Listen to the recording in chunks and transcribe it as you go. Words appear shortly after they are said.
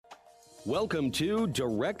Welcome to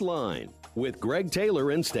Direct Line with Greg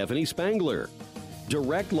Taylor and Stephanie Spangler.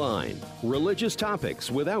 Direct Line, religious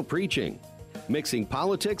topics without preaching, mixing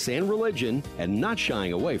politics and religion and not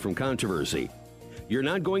shying away from controversy. You're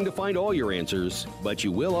not going to find all your answers, but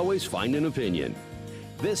you will always find an opinion.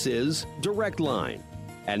 This is Direct Line.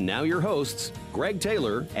 And now your hosts, Greg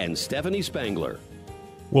Taylor and Stephanie Spangler.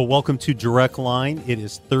 Well, welcome to Direct Line. It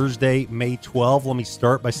is Thursday, May 12th. Let me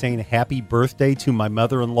start by saying happy birthday to my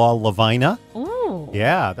mother-in-law, Lavina. Oh.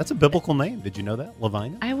 Yeah, that's a biblical name. Did you know that,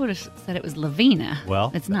 Lavina? I would have said it was Lavina.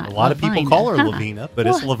 Well, it's not. A lot Lavina. of people call her Lavina, but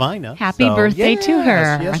it's Lavina. Happy birthday to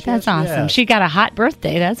her. Yes, that's awesome. Yes. She got a hot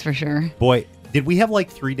birthday, that's for sure. Boy, did we have like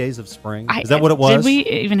 3 days of spring? Is that what it was? Did we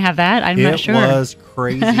even have that? I'm not sure. It was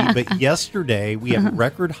crazy, but yesterday we had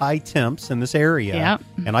record high temps in this area, Yep.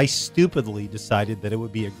 and I stupidly decided that it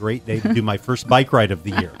would be a great day to do my first bike ride of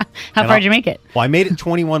the year. How far did you make it? Well, I made it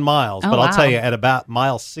 21 miles, but Oh, I'll tell wow. you, at about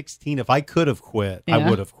mile 16, if I could have quit, I Yeah.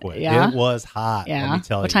 would have quit. Yeah. It was hot, let me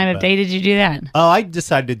tell you. What time of day did you do that? Oh, I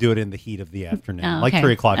decided to do it in the heat of the afternoon, Oh, like okay.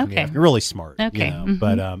 3 o'clock in the Okay. afternoon. Really smart. Okay. You know? Mhm.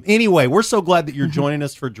 But anyway, we're so glad that you're joining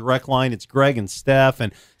us for Direct Line. It's Greg and Steph.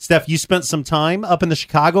 And Steph, you spent some time up in the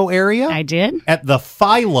Chicago area? I did. At the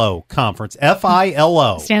FILO conference,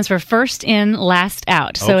 FILO. Stands for First In, Last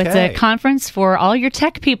Out. So it's a Okay. conference for all your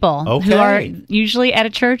tech people who Okay. are usually at a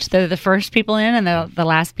church. They're the first people in and the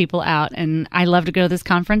last people out. And I love to go to this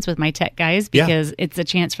conference with my tech guys because it's a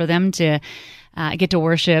chance for them to get to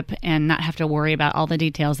worship and not have to worry about all the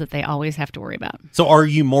details that they always have to worry about. So are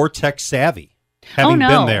you more tech savvy? Having no.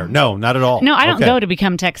 been there? No, not at all. No, I don't Okay. go to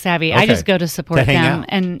become tech savvy. I Okay. just go to support To hang them out.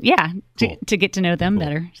 and Cool. to get to know them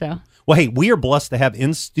better. So Well, hey, we are blessed to have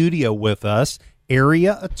in studio with us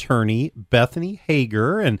area attorney Bethany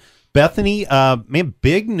Hager. And Bethany, man,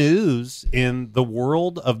 big news in the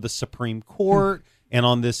world of the Supreme Court and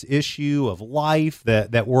on this issue of life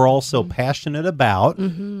that we're all so passionate about.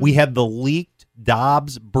 We had the leaked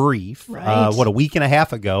Dobbs brief, Right. a week and a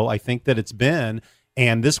half ago, I think that it's been.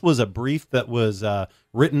 And this was a brief that was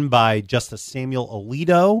written by Justice Samuel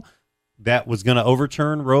Alito that was going to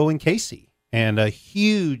overturn Roe and Casey. And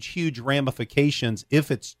huge ramifications if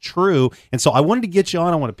it's true. And so I wanted to get you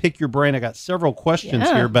on. I want to pick your brain. I got several questions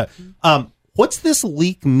here. But what's this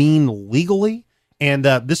leak mean legally? And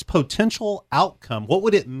this potential outcome, what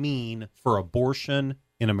would it mean for abortion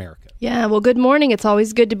in America? Yeah, well, good morning. It's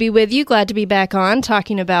always good to be with you. Glad to be back on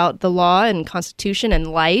talking about the law and Constitution and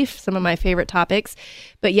life, some of my favorite topics.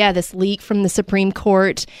 But yeah, this leak from the Supreme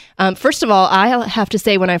Court. First of all, I have to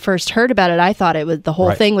say, when I first heard about it, I thought the whole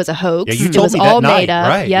Right. thing was a hoax. Yeah, you It told was me all that night, made up.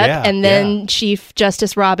 right, Yep. yeah, And then yeah. Chief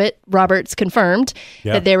Justice Roberts confirmed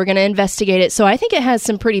that they were going to investigate it. So I think it has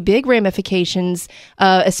some pretty big ramifications,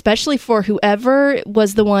 especially for whoever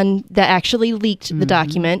was the one that actually leaked the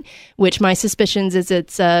document, which my suspicions is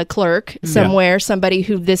it's a clerk somewhere, somebody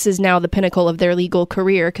who this is now the pinnacle of their legal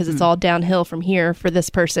career because it's all downhill from here for this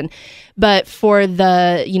person. But for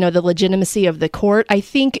the legitimacy of the court, I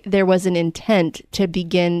think there was an intent to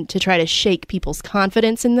begin to try to shake people's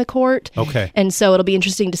confidence in the court. Okay. And so it'll be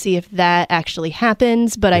interesting to see if that actually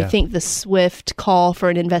happens. But I think the swift call for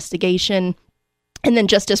an investigation, and then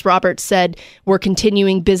Justice Roberts said, we're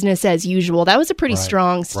continuing business as usual. That was a pretty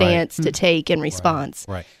strong stance to take in response.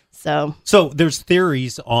 Right. So there's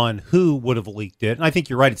theories on who would have leaked it. And I think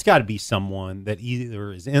you're right. It's got to be someone that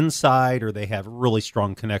either is inside or they have really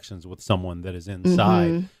strong connections with someone that is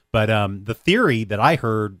inside. But the theory that I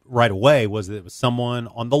heard right away was that it was someone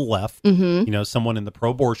on the left, someone in the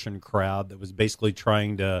pro-abortion crowd that was basically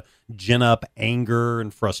trying to gin up anger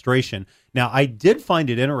and frustration. Now, I did find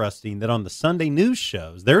it interesting that on the Sunday news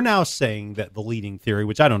shows, they're now saying that the leading theory,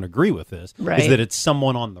 which I don't agree with this, is that it's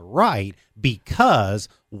someone on the right because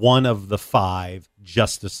one of the 5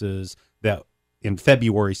 justices that in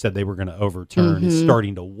February said they were going to overturn is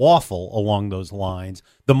starting to waffle along those lines.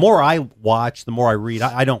 The more I watch, the more I read,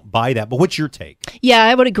 I don't buy that. But what's your take? yeah,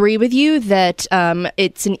 I would agree with you that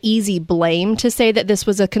it's an easy blame to say that this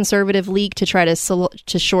was a conservative leak to try to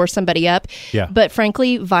shore somebody up. Yeah. But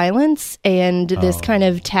frankly, violence and this kind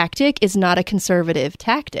of tactic is not a conservative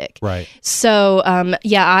tactic. Right. So,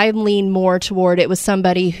 I lean more toward it was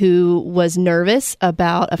somebody who was nervous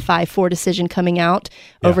about a 5-4 decision coming out,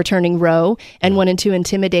 overturning Roe, and wanted to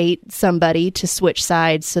intimidate somebody to switch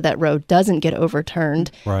sides so that Roe doesn't get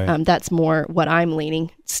overturned. Right. That's more what I'm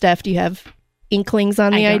leaning. Steph, do you have inklings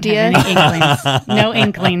on the I don't idea? have any inklings. No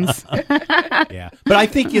inklings. Yeah. But I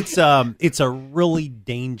think it's a really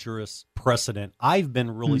dangerous precedent. I've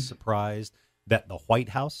been really surprised that the White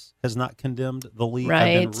House has not condemned the leak.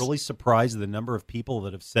 Right. I've been really surprised at the number of people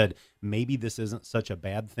that have said maybe this isn't such a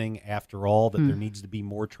bad thing after all, that there needs to be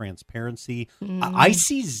more transparency. I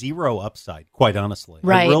see zero upside, quite honestly.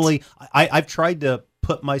 Right. I've tried to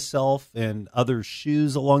put myself in others'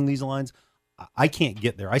 shoes along these lines. I can't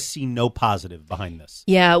get there. I see no positive behind this.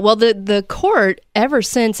 Yeah, well, the court, ever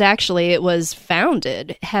since actually it was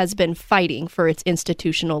founded, has been fighting for its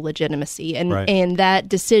institutional legitimacy. And that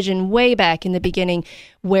decision way back in the beginning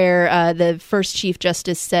where the first Chief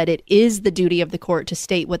Justice said it is the duty of the court to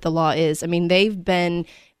state what the law is. I mean, they've been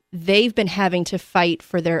having to fight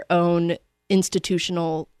for their own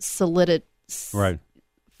institutional solidity. Right.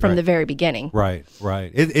 From the very beginning. Right.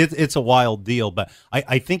 It's a wild deal, but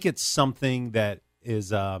I think it's something that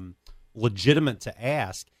is legitimate to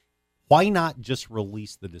ask. Why not just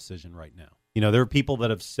release the decision right now? You know, there are people that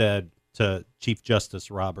have said to Chief Justice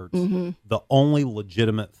Roberts, the only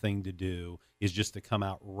legitimate thing to do is just to come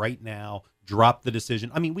out right now, drop the decision.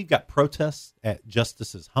 I mean, we've got protests at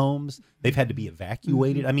justices' homes. They've had to be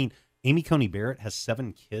evacuated. I mean, Amy Coney Barrett has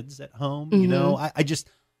 7 kids at home. You know, I just...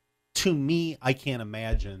 To me, I can't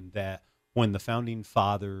imagine that when the founding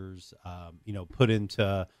fathers, put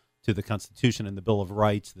into the Constitution and the Bill of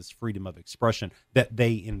Rights this freedom of expression, that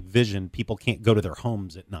they envisioned people can't go to their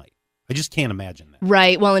homes at night. I just can't imagine that.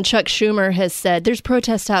 Right. Well, and Chuck Schumer has said there's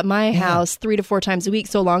protests at my house 3 to 4 times a week.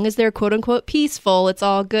 So long as they're quote unquote peaceful, it's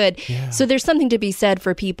all good. Yeah. So there's something to be said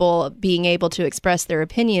for people being able to express their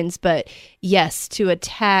opinions. But yes, to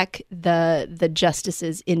attack the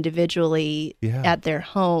justices individually at their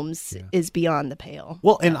homes is beyond the pale.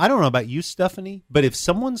 Well, and I don't know about you, Stephanie, but if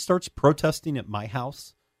someone starts protesting at my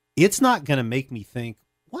house, it's not going to make me think,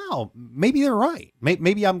 wow, maybe they're right.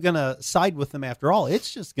 Maybe I'm going to side with them after all.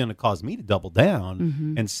 It's just going to cause me to double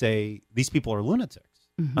down and say these people are lunatics.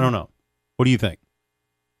 I don't know. What do you think?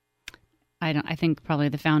 I think probably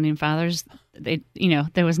the founding fathers, there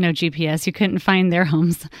was no GPS. You couldn't find their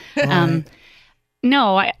homes. Right.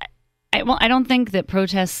 No, I don't think that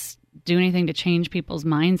protests do anything to change people's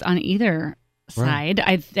minds on either side.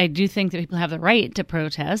 Right. I do think that people have the right to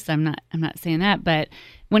protest. I'm not saying that, but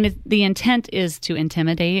when the intent is to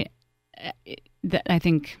intimidate, I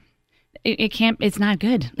think it can't. It's not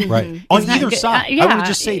good. Right on either side. I would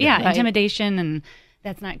just say that. Yeah, intimidation, and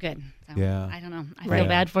that's not good. So, yeah, I don't know. I feel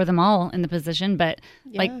bad for them all in the position, but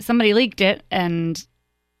like somebody leaked it, and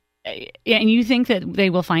you think that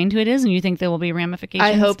they will find who it is, and you think there will be ramifications?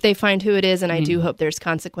 I hope they find who it is, and I do hope there's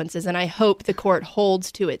consequences, and I hope the court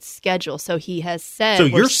holds to its schedule. So he has said, so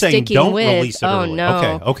you're saying don't release it early.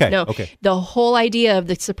 No. Okay. The whole idea of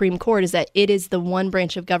the Supreme Court is that it is the one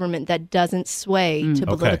branch of government that doesn't sway to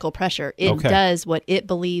political pressure. It does what it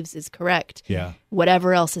believes is correct. Yeah.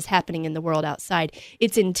 Whatever else is happening in the world outside,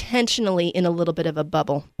 it's intentionally in a little bit of a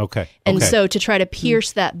bubble. Okay. And so to try to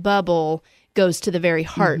pierce that bubble goes to the very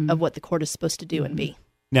heart of what the court is supposed to do and be.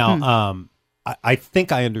 Now, I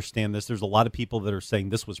think I understand this. There's a lot of people that are saying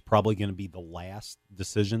this was probably going to be the last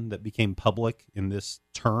decision that became public in this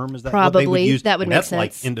term. Is that probably what they would use? That would make that's sense.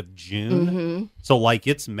 Like end of June. So like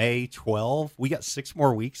it's May 12. We got 6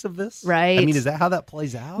 more weeks of this, right? I mean, is that how that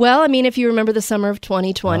plays out? Well, I mean, if you remember the summer of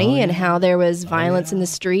 2020 and how there was violence in the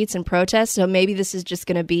streets and protests, so maybe this is just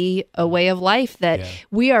going to be a way of life that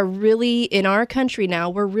we are really in our country now.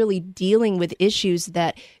 We're really dealing with issues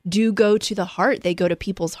that do go to the heart. They go to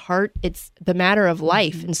people's heart. It's the matter of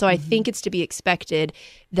life. And so I think it's to be expected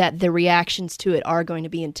that the reactions to it are going to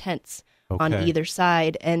be intense on either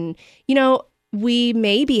side. And, we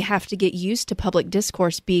maybe have to get used to public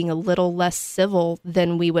discourse being a little less civil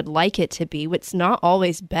than we would like it to be. It's not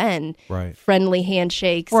always been friendly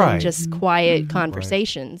handshakes and just quiet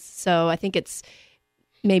conversations. So I think it's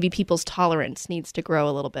maybe people's tolerance needs to grow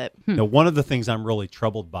a little bit. Now, one of the things I'm really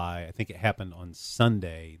troubled by, I think it happened on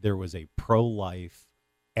Sunday, there was a pro-life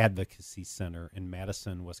advocacy center in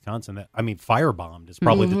Madison, Wisconsin. That, I mean, firebombed is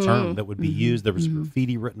probably the term that would be used. There was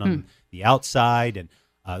graffiti written on the outside, and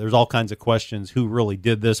there's all kinds of questions. Who really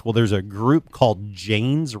did this? Well, there's a group called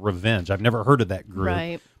Jane's Revenge. I've never heard of that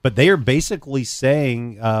group, but they are basically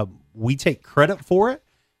saying we take credit for it,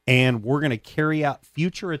 and we're going to carry out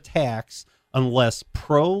future attacks unless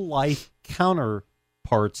pro-life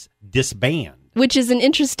counterparts disband. Which is an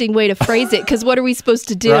interesting way to phrase it, because what are we supposed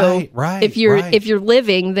to do? If you're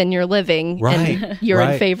living, then you're living, and you're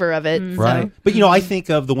in favor of it. Right. So. But, I think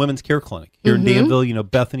of the Women's Care Clinic here in Danville.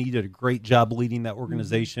 Bethany did a great job leading that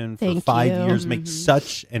organization for 5 years, make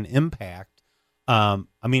such an impact.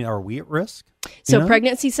 I mean, are we at risk? So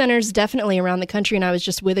pregnancy centers definitely around the country, and I was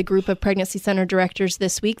just with a group of pregnancy center directors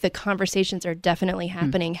this week. The conversations are definitely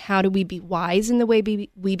happening. How do we be wise in the way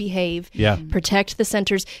we behave? Yeah. Protect the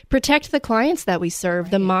centers, protect the clients that we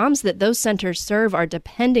serve. The moms that those centers serve are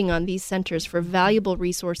depending on these centers for valuable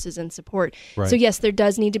resources and support. Right. So yes, there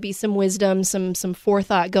does need to be some wisdom, some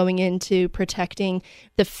forethought going into protecting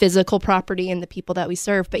the physical property and the people that we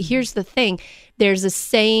serve. But here's the thing. There's a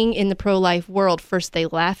saying in the pro-life world, first they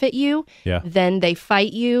laugh at you, then they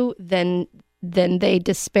fight you, then they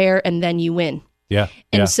despair, and then you win. Yeah.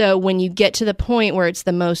 And so when you get to the point where it's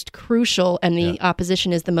the most crucial and the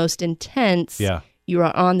opposition is the most intense, you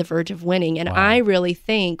are on the verge of winning. And I really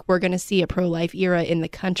think we're going to see a pro-life era in the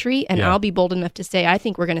country. And I'll be bold enough to say I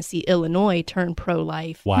think we're going to see Illinois turn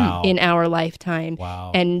pro-life in our lifetime.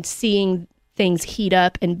 Wow. And seeing things heat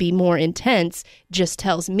up and be more intense just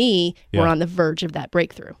tells me we're on the verge of that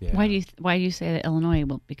breakthrough. Yeah. Why do you say that Illinois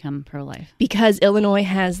will become pro-life? Because Illinois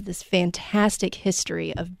has this fantastic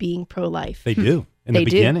history of being pro-life. They do. In the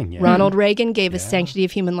beginning, Ronald Reagan gave us Sanctity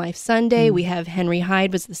of Human Life Sunday. We have Henry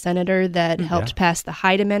Hyde was the senator that helped pass the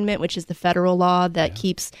Hyde Amendment, which is the federal law that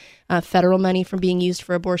keeps federal money from being used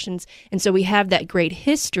for abortions. And so we have that great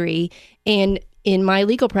history. And in my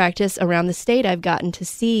legal practice around the state, I've gotten to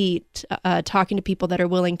see, talking to people that are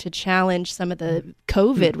willing to challenge some of the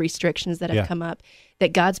COVID restrictions that have come up,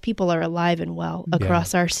 that God's people are alive and well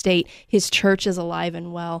across our state. His church is alive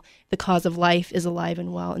and well. The cause of life is alive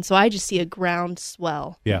and well. And so I just see a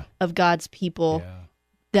groundswell of God's people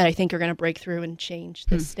that I think are going to break through and change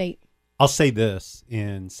this state. I'll say this,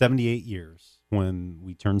 in 78 years, when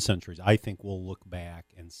we turn centuries, I think we'll look back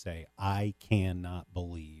and say, I cannot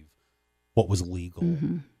believe what was legal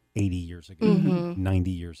 80 years ago,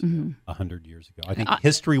 90 years ago, 100 years ago. I think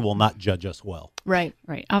history will not judge us well. Right.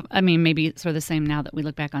 I mean, maybe it's sort of the same now that we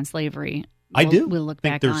look back on slavery. I do. We'll look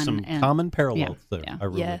think back there's on some common parallels there. Yeah. I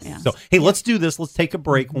really do. Yeah. So, hey, let's do this. Let's take a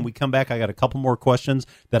break. When we come back, I got a couple more questions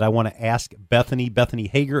that I want to ask Bethany. Bethany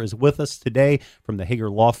Hager is with us today from the Hager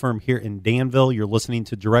Law Firm here in Danville. You're listening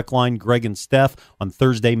to Direct Line, Greg and Steph, on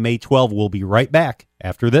Thursday, May 12. We'll be right back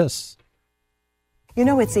after this. You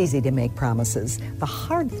know, it's easy to make promises. The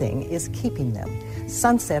hard thing is keeping them.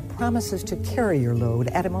 Sunset promises to carry your load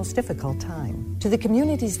at a most difficult time. To the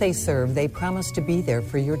communities they serve, they promise to be there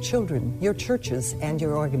for your children, your churches, and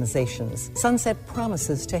your organizations. Sunset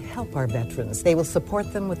promises to help our veterans. They will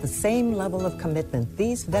support them with the same level of commitment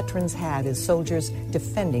these veterans had as soldiers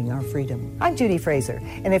defending our freedom. I'm Judy Fraser,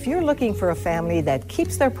 and if you're looking for a family that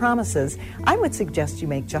keeps their promises, I would suggest you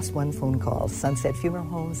make just one phone call. Sunset Funeral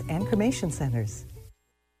Homes and Cremation Centers.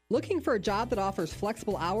 Looking for a job that offers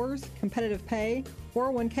flexible hours, competitive pay,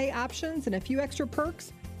 401k options, and a few extra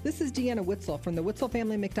perks? This is Deanna Witzel from the Witzel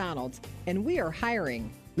Family McDonald's, and we are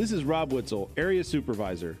hiring. This is Rob Witzel, Area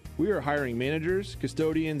Supervisor. We are hiring managers,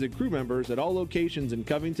 custodians, and crew members at all locations in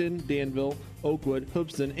Covington, Danville, Oakwood,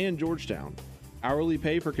 Hoopeston, and Georgetown. Hourly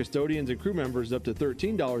pay for custodians and crew members is up to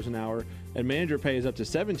 $13 an hour, and manager pay is up to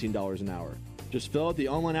 $17 an hour. Just fill out the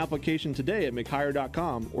online application today at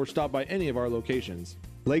mchire.com or stop by any of our locations.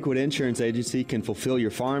 Lakewood Insurance Agency can fulfill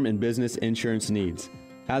your farm and business insurance needs.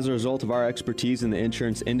 As a result of our expertise in the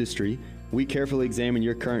insurance industry, we carefully examine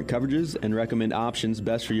your current coverages and recommend options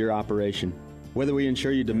best for your operation. Whether we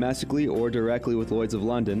insure you domestically or directly with Lloyd's of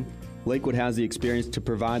London, Lakewood has the experience to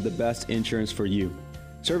provide the best insurance for you.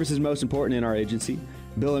 Service is most important in our agency.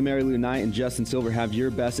 Bill and Mary Lou Knight and Justin Silver have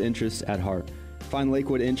your best interests at heart. Find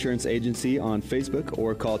Lakewood Insurance Agency on Facebook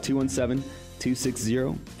or call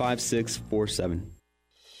 217-260-5647.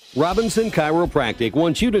 Robinson Chiropractic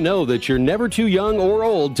wants you to know that you're never too young or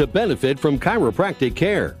old to benefit from chiropractic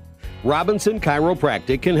care. Robinson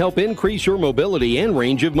Chiropractic can help increase your mobility and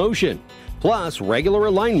range of motion. Plus, regular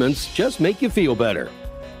alignments just make you feel better.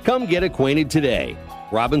 Come get acquainted today.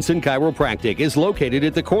 Robinson Chiropractic is located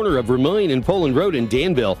at the corner of Vermillion and Poland Road in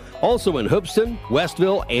Danville, also in Hoopeston,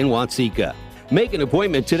 Westville, and Watseka. Make an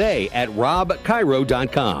appointment today at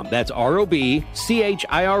robchiro.com. That's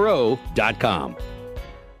ROBCHIRO.com.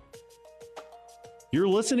 You're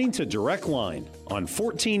listening to Direct Line on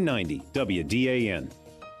 1490 WDAN.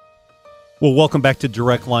 Well, welcome back to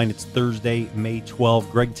Direct Line. It's Thursday, May 12.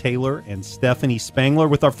 Greg Taylor and Stephanie Spangler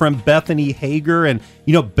with our friend Bethany Hager. And,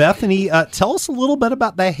 you know, Bethany, tell us a little bit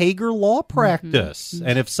about the Hager Law Practice. Mm-hmm.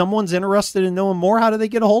 And if someone's interested in knowing more, how do they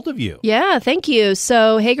get a hold of you? Yeah, thank you.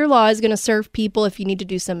 So Hager Law is going to serve people if you need to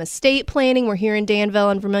do some estate planning. We're here in Danville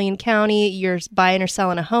and Vermilion County. You're buying or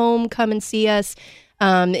selling a home, come and see us.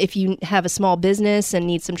 If you have a small business and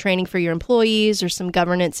need some training for your employees or some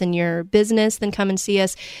governance in your business, then come and see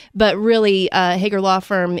us. But really, Hager Law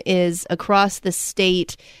Firm is across the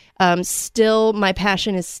state. still my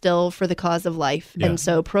passion is still for the cause of life. Yeah. And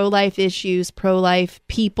so pro-life issues, pro-life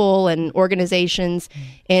people and organizations.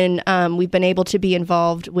 And we've been able to be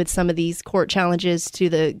involved with some of these court challenges to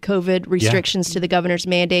the COVID restrictions, to the governor's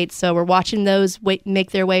mandates. So we're watching those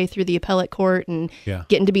make their way through the appellate court and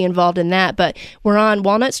getting to be involved in that. But we're on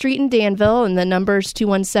Walnut Street in Danville, and the number's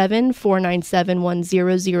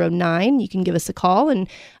 217-497-1009. You can give us a call and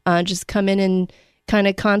just come in and kind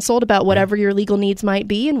of consult about whatever your legal needs might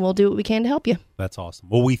be, and we'll do what we can to help you. That's awesome.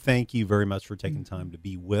 Well, we thank you very much for taking time to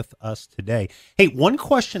be with us today. Hey, one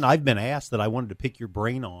question I've been asked that I wanted to pick your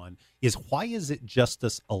brain on is, why is it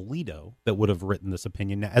Justice Alito that would have written this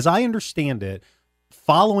opinion? Now, as I understand it,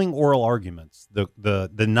 following oral arguments, the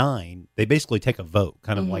 9, they basically take a vote,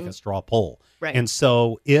 kind of like a straw poll. Right. And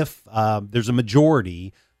so if there's a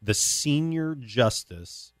majority, the senior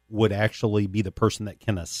justice would actually be the person that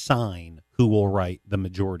can assign who will write the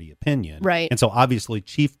majority opinion. Right. And so obviously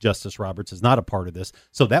Chief Justice Roberts is not a part of this.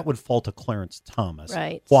 So that would fall to Clarence Thomas.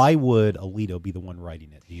 Right. Why would Alito be the one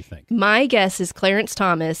writing it, do you think? My guess is Clarence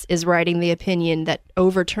Thomas is writing the opinion that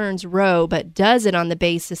overturns Roe, but does it on the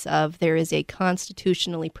basis of there is a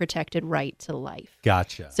constitutionally protected right to life.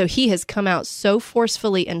 Gotcha. So he has come out so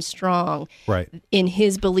forcefully and strong in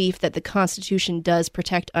his belief that the Constitution does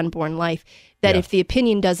protect unborn life that if the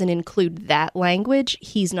opinion doesn't include that language,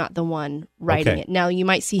 he's not the one writing it. Now, you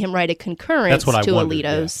might see him write a concurrence to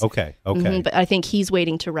Alito's. Yeah. Okay. But I think he's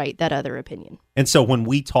waiting to write that other opinion. And so when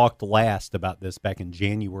we talked last about this back in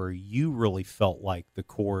January, you really felt like the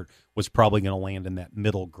court was probably going to land in that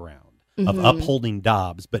middle ground of upholding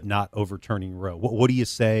Dobbs but not overturning Roe. What do you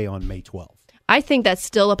say on May 12th? I think that's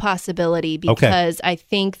still a possibility because I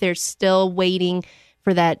think they're still waiting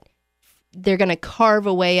for that. They're going to carve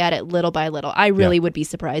away at it little by little. I really would be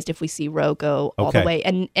surprised if we see Roe go all the way,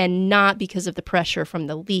 and not because of the pressure from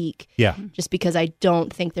the leak, just because I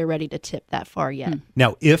don't think they're ready to tip that far yet.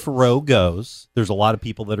 Now, if Roe goes, there's a lot of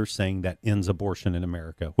people that are saying that ends abortion in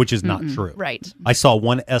America, which is not true. Right. I saw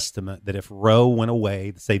one estimate that if Roe went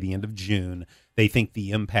away, say the end of June, they think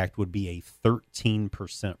the impact would be a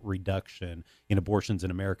 13% reduction in abortions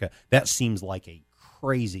in America. That seems like a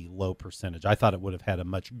crazy low percentage. I thought it would have had a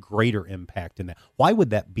much greater impact in that. Why would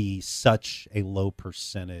that be such a low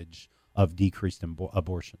percentage of decreased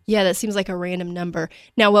abortions? Yeah, that seems like a random number.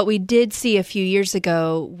 Now, what we did see a few years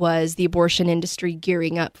ago was the abortion industry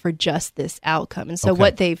gearing up for just this outcome. And so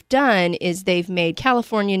what they've done is they've made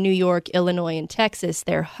California, New York, Illinois, and Texas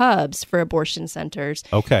their hubs for abortion centers.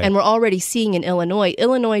 And we're already seeing in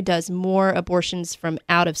Illinois does more abortions from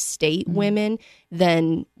out-of-state women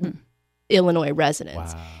than Illinois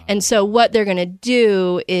residents. Wow. And so what they're going to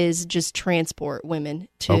do is just transport women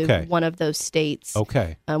to one of those states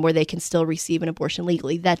where they can still receive an abortion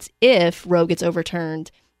legally. That's if Roe gets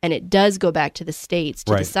overturned and it does go back to the states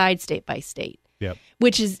to decide state by state.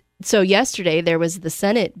 Which is, so yesterday there was the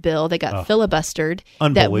Senate bill that got filibustered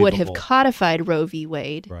that would have codified Roe v.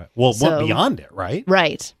 Wade. Well, went beyond it, right?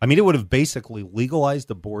 Right. I mean, it would have basically legalized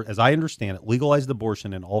abortion, as I understand it, legalized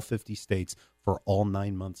abortion in all 50 states for all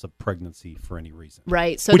 9 months of pregnancy for any reason.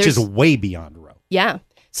 Right. So which is way beyond Roe. Yeah.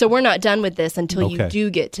 So we're not done with this until you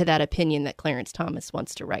do get to that opinion that Clarence Thomas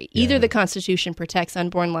wants to write. Either the Constitution protects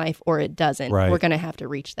unborn life or it doesn't. We're going to have to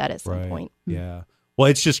reach that at some point. Yeah. Well,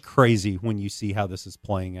 it's just crazy when you see how this is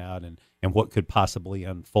playing out and what could possibly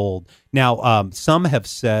unfold. Now, some have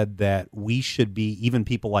said that we should be, even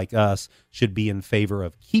people like us, should be in favor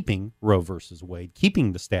of keeping Roe versus Wade,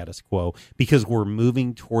 keeping the status quo, because we're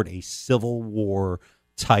moving toward a Civil War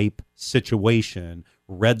type situation,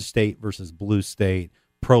 red state versus blue state,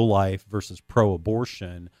 pro-life versus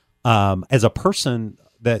pro-abortion. As a person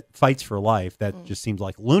that fights for life, that just seems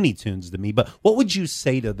like Looney Tunes to me. But what would you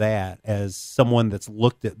say to that as someone that's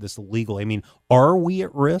looked at this legally? I mean, are we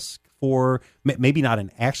at risk for maybe not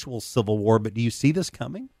an actual civil war, but do you see this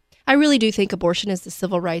coming? I really do think abortion is the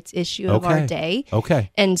civil rights issue of our day.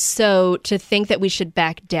 And so to think that we should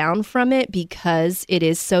back down from it because it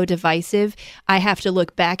is so divisive, I have to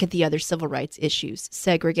look back at the other civil rights issues,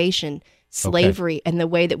 segregation, slavery, and the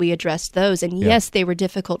way that we addressed those. And yes, they were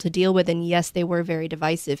difficult to deal with, and yes, they were very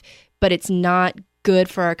divisive, but it's not good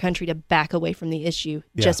for our country to back away from the issue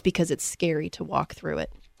just because it's scary to walk through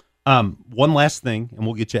it. One last thing, and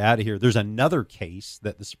we'll get you out of here. There's another case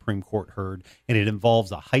that the Supreme Court heard, and it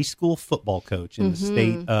involves a high school football coach in the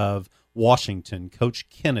state of Washington, Coach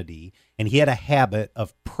Kennedy, and he had a habit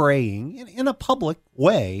of praying in a public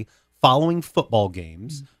way following football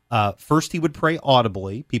games. First, he would pray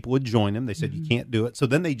audibly. People would join him. They said, you can't do it. So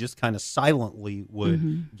then they just kind of silently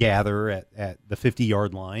would gather at the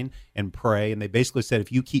 50-yard line and pray. And they basically said,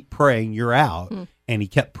 if you keep praying, you're out. And he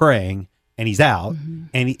kept praying, and he's out.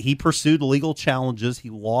 And he pursued legal challenges. He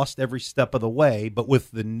lost every step of the way. But with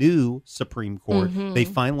the new Supreme Court, they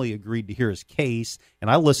finally agreed to hear his case. And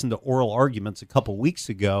I listened to oral arguments a couple weeks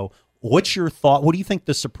ago. What's your thought? What do you think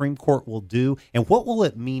the Supreme Court will do? And what will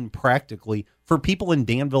it mean practically for people in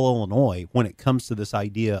Danville, Illinois, when it comes to this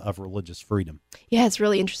idea of religious freedom? Yeah, it's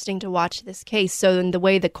really interesting to watch this case. So in the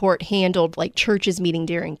way the court handled like churches meeting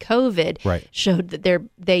during COVID showed that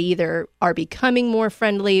they either are becoming more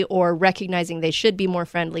friendly or recognizing they should be more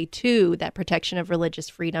friendly to that protection of religious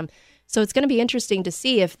freedom. So it's going to be interesting to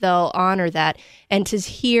see if they'll honor that and to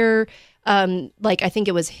hear I think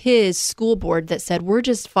it was his school board that said, we're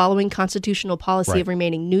just following constitutional policy of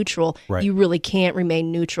remaining neutral. You really can't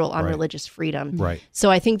remain neutral on religious freedom.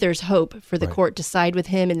 So I think there's hope for the court to side with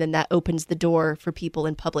him, and then that opens the door for people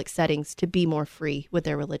in public settings to be more free with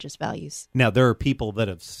their religious values. Now, there are people that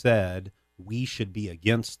have said we should be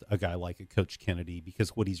against a guy like a Coach Kennedy because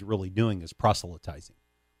what he's really doing is proselytizing.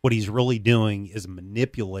 What he's really doing is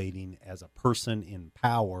manipulating as a person in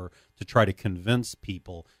power to try to convince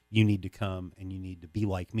people you need to come and you need to be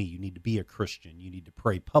like me. You need to be a Christian. You need to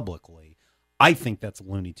pray publicly. I think that's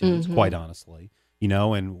Looney Tunes, quite honestly. You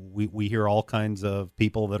know, and we hear all kinds of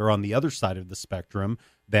people that are on the other side of the spectrum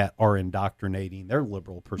that are indoctrinating their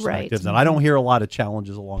liberal perspectives. And I don't hear a lot of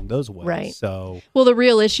challenges along those ways. So, well, the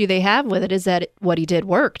real issue they have with it is that what he did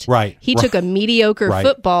worked. He took a mediocre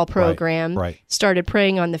football program, started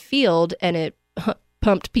praying on the field, and it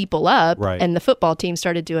pumped people up, and the football team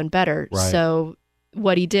started doing better. So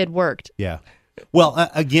what he did worked. Yeah. Well,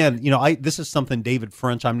 again, you know, this is something David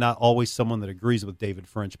French, I'm not always someone that agrees with David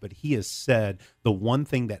French, but he has said the one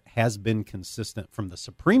thing that has been consistent from the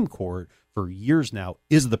Supreme Court for years now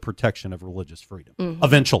is the protection of religious freedom,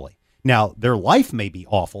 eventually. Now, their life may be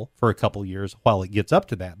awful for a couple years while it gets up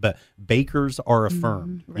to that, but bakers are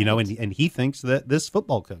affirmed, you know, and he thinks that this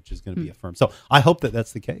football coach is going to be affirmed. So I hope that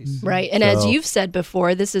that's the case. And as you've said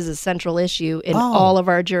before, this is a central issue in all of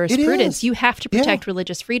our jurisprudence. You have to protect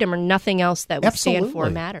religious freedom, or nothing else that we stand for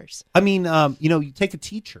matters. I mean, you know, you take a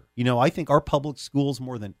teacher. You know, I think our public schools,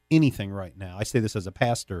 more than anything right now, I say this as a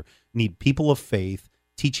pastor, need people of faith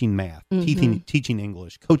teaching math, teaching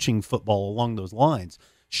English, coaching football along those lines.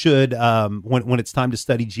 Should, when it's time to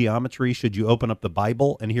study geometry, should you open up the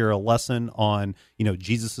Bible and hear a lesson on, you know,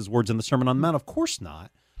 Jesus's words in the Sermon on the Mount? Of course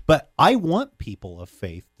not. But I want people of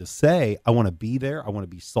faith to say, I want to be there. I want to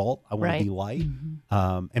be salt. I want to be light.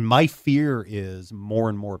 And my fear is more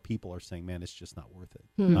and more people are saying, man, it's just not worth it.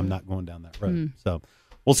 I'm not going down that road. So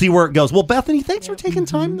we'll see where it goes. Well, Bethany, thanks for taking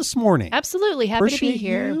time this morning. Absolutely. Happy to be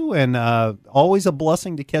here. You, and always a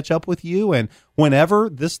blessing to catch up with you. And whenever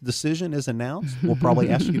this decision is announced, we'll probably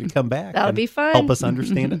ask you to come back. That'll be fun. Help us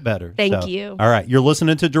understand it better. Thank you. All right. You're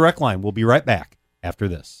listening to Direct Line. We'll be right back after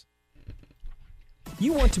this.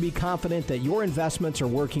 You want to be confident that your investments are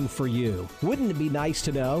working for you. Wouldn't it be nice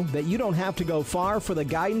to know that you don't have to go far for the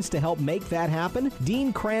guidance to help make that happen?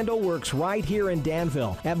 Dean Crandall works right here in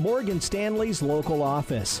Danville at Morgan Stanley's local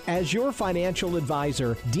office. As your financial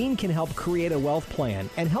advisor, Dean can help create a wealth plan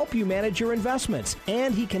and help you manage your investments.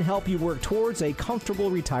 And he can help you work towards a comfortable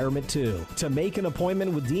retirement too. To make an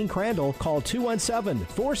appointment with Dean Crandall, call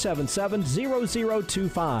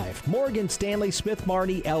 217-477-0025. Morgan Stanley Smith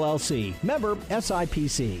Marty, LLC. Member SIPC.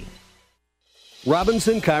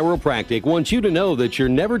 Robinson Chiropractic wants you to know that you're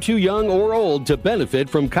never too young or old to benefit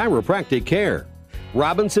from chiropractic care.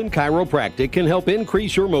 Robinson Chiropractic can help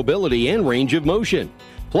increase your mobility and range of motion.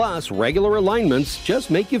 Plus, regular alignments just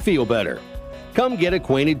make you feel better. Come get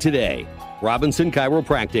acquainted today. Robinson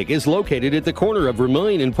Chiropractic is located at the corner of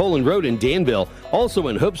Vermillion and Poland Road in Danville, also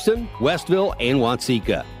in Hoopeston, Westville, and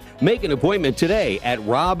Watseka. Make an appointment today at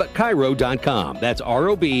robchiro.com. That's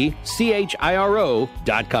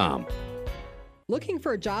ROBCHIRO.com. Looking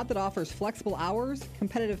for a job that offers flexible hours,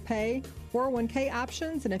 competitive pay, 401k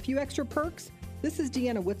options, and a few extra perks? This is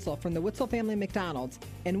Deanna Witzel from the Witzel Family McDonald's,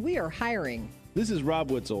 and we are hiring. This is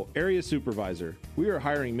Rob Witzel, Area Supervisor. We are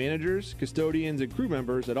hiring managers, custodians, and crew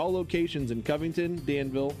members at all locations in Covington,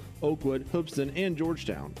 Danville, Oakwood, Hoopeston, and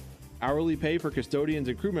Georgetown. Hourly pay for custodians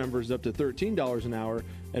and crew members is up to $13 an hour,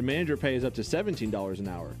 and manager pay is up to $17 an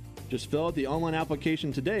hour. Just fill out the online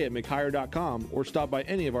application today at mchire.com or stop by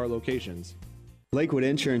any of our locations. Lakewood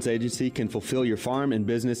Insurance Agency can fulfill your farm and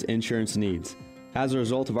business insurance needs. As a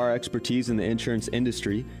result of our expertise in the insurance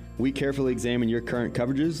industry, we carefully examine your current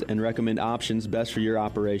coverages and recommend options best for your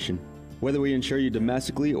operation. Whether we insure you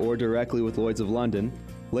domestically or directly with Lloyd's of London,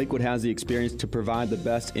 Lakewood has the experience to provide the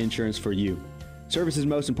best insurance for you. Service is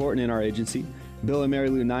most important in our agency. Bill and Mary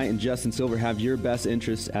Lou Knight and Justin Silver have your best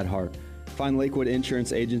interests at heart. Find Lakewood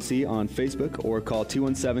Insurance Agency on Facebook or call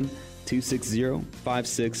 217-287-5255.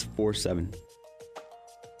 260-5647.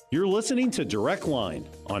 You're listening to Direct Line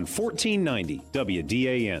on 1490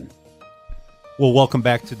 WDAN. Well, welcome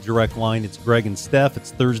back to Direct Line. It's Greg and Steph.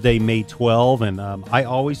 It's Thursday, May 12, and I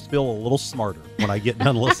always feel a little smarter when I get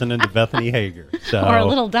done listening to Bethany Hager. So, or a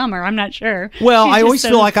little dumber, I'm not sure. Well, She's I always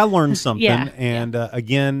just feel like I learned something. Yeah. And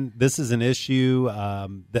again, this is an issue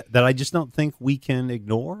that I just don't think we can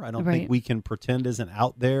ignore. I don't think we can pretend isn't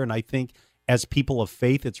out there. And I think as people of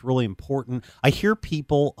faith, it's really important. I hear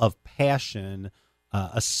people of passion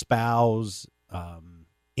espouse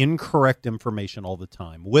incorrect information all the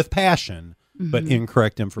time with passion, but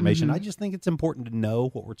incorrect information. I just think it's important to know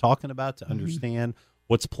what we're talking about, to understand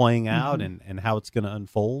what's playing out and how it's going to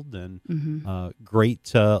unfold, and great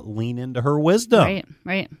to lean into her wisdom.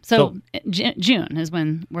 Right. So June is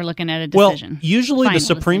when we're looking at a decision. Well, usually the Final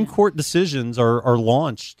Supreme decision. Court decisions are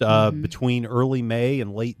launched between early May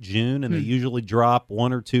and late June, and they usually drop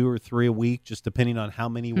 1 or 2 or 3 a week, just depending on how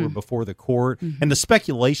many were before the court. And the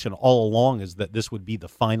speculation all along is that this would be the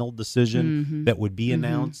final decision that would be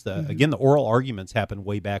announced. Again, the oral arguments happened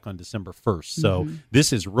way back on December 1st, so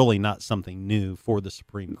this is really not something new for the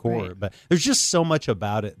Supreme Court. Right. But there's just so much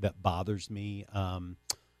about it that bothers me. I'm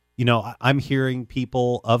hearing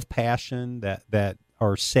people of passion that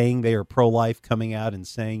are saying they are pro-life coming out and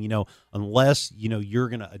saying, unless, you're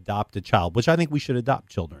going to adopt a child, which I think we should adopt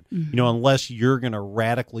children, unless you're going to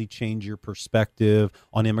radically change your perspective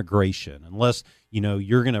on immigration, unless,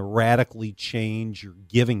 you're going to radically change your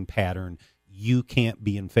giving pattern, you can't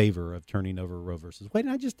be in favor of turning over Roe versus Wade.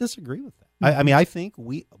 And I just disagree with that. I think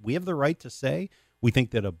we have the right to say we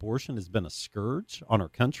think that abortion has been a scourge on our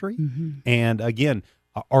country. And again,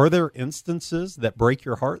 are there instances that break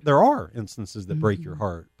your heart? There are instances that break your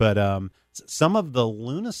heart. But some of the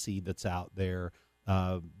lunacy that's out there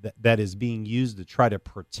that is being used to try to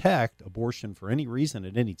protect abortion for any reason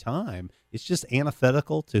at any time, it's just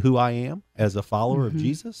antithetical to who I am as a follower of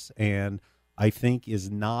Jesus, and I think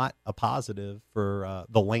is not a positive for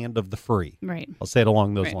the land of the free. Right. I'll say it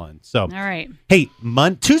along those lines. So, all right. Hey,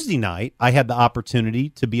 Tuesday night, I had the opportunity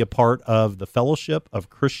to be a part of the Fellowship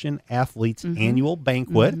of Christian Athletes annual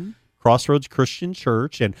banquet, Crossroads Christian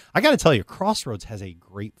Church. And I got to tell you, Crossroads has a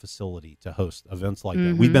great facility to host events like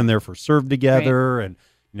that. We've been there for Serve Together, and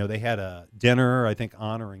they had a dinner, I think,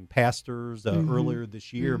 honoring pastors earlier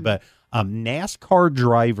this year. But NASCAR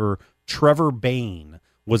driver Trevor Bayne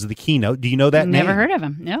was the keynote. Do you know that name? Never heard of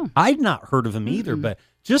him. No. I'd not heard of him either, but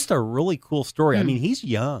just a really cool story. I mean, he's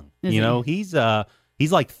young. He's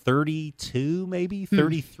like 32, maybe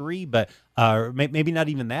 33, but maybe not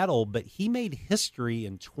even that old. But he made history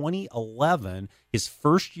in 2011. His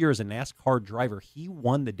first year as a NASCAR driver, he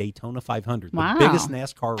won the Daytona 500, the biggest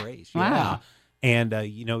NASCAR race. Yeah. And,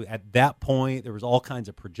 at that point, there was all kinds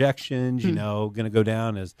of projections, going to go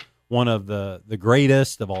down as one of the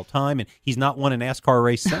greatest of all time, and he's not won a NASCAR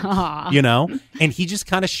race since, and he just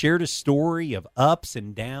kind of shared a story of ups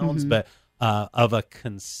and downs, but of a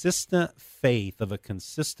consistent faith, of a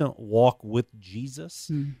consistent walk with Jesus,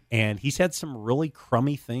 and he's had some really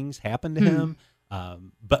crummy things happen to him,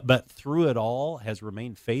 but through it all has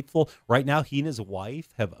remained faithful. Right now, he and his wife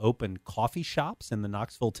have opened coffee shops in the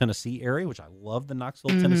Knoxville, Tennessee area, which I love the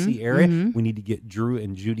Knoxville, Tennessee area. We need to get Drew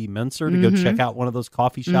and Judy Mincer to go check out one of those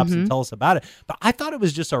coffee shops and tell us about it. But I thought it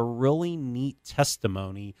was just a really neat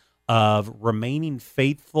testimony of remaining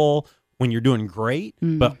faithful when you're doing great,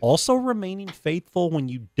 but also remaining faithful when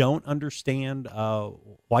you don't understand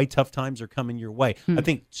why tough times are coming your way. I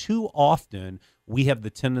think too often we have the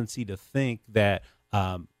tendency to think that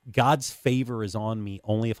God's favor is on me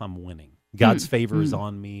only if I'm winning. God's favor is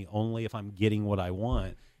on me only if I'm getting what I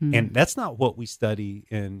want. And that's not what we study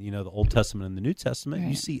in, the Old Testament and the New Testament.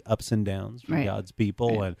 You see ups and downs from God's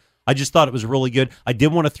people. And I just thought it was really good. I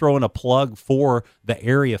did want to throw in a plug for the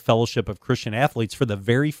area Fellowship of Christian Athletes. For the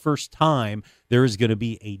very first time, there is going to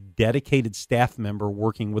be a dedicated staff member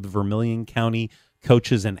working with Vermilion County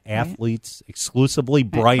coaches and athletes exclusively.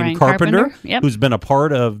 Brian Carpenter, who's been a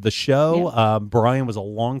part of the show. Brian was a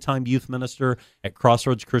longtime youth minister at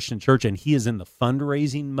Crossroads Christian Church, and he is in the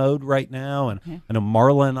fundraising mode right now. And I know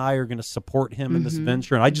Marla and I are going to support him in this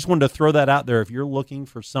venture. And I just wanted to throw that out there. If you're looking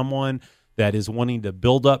for someone that is wanting to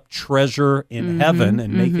build up treasure in heaven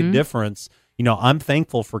and make a difference, I'm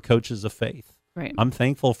thankful for coaches of faith. Right. I'm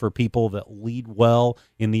thankful for people that lead well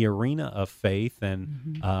in the arena of faith,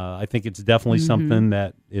 and I think it's definitely something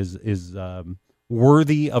that is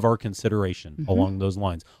worthy of our consideration along those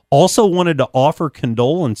lines. Also wanted to offer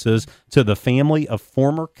condolences to the family of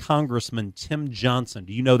former Congressman Tim Johnson.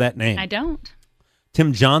 Do you know that name? I don't.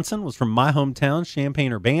 Tim Johnson was from my hometown,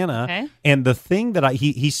 Champaign-Urbana. Okay. And the thing that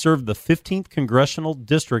he served the 15th Congressional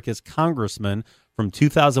District as congressman from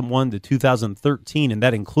 2001 to 2013, and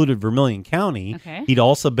that included Vermilion County. Okay. He'd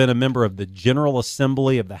also been a member of the General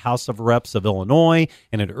Assembly of the House of Reps of Illinois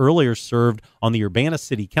and had earlier served on the Urbana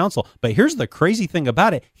City Council. But here's the crazy thing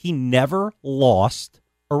about it. He never lost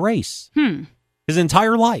a race his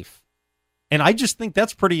entire life. And I just think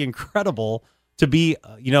that's pretty incredible to be,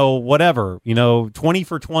 20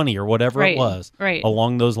 for 20 or whatever it was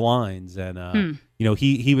along those lines. And,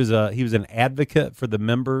 he was an advocate for the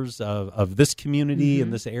members of this community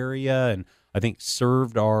and this area, and I think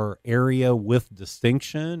served our area with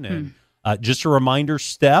distinction. And just a reminder,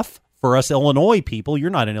 Steph, for us Illinois people, you're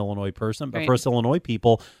not an Illinois person, but for us Illinois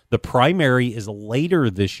people, the primary is later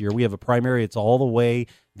this year. We have a primary. It's all the way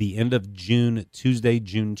the end of June, Tuesday,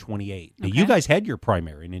 June 28th. Now, you guys had your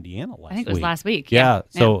primary in Indiana last week. I think it was last week. Yeah.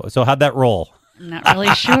 So how'd that roll? I'm not really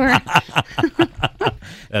sure.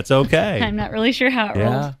 That's okay. I'm not really sure how it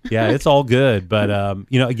rolled. Yeah, it's all good. But,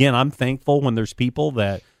 again, I'm thankful when there's people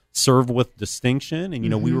that serve with distinction.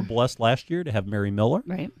 And, we were blessed last year to have Mary Miller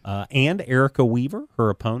and Erica Weaver, her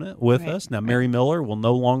opponent, with us. Now, Mary Miller will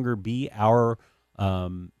no longer be our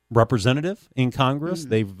representative in Congress.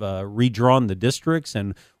 They've redrawn the districts,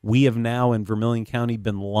 and we have now in Vermilion County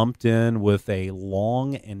been lumped in with a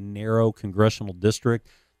long and narrow congressional district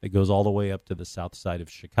that goes all the way up to the south side of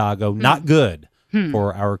Chicago. Not good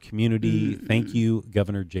for our community. Thank you,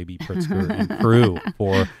 Governor J.B. Pritzker and crew,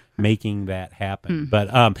 for making that happen.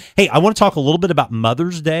 But, hey, I want to talk a little bit about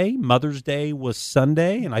Mother's Day. Mother's Day was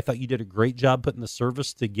Sunday, and I thought you did a great job putting the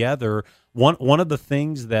service together. One of the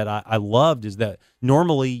things that I loved is that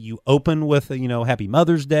normally you open with, Happy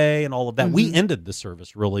Mother's Day and all of that. We ended the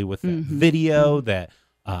service really with that video that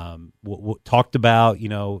talked about,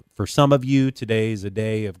 for some of you, today's a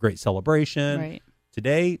day of great celebration. Right.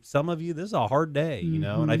 Today, some of you, this is a hard day,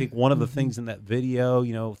 and I think one of the things in that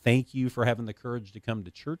video, thank you for having the courage to come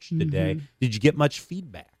to church today. Did you get much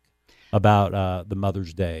feedback about the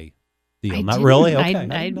Mother's Day deal? Not really?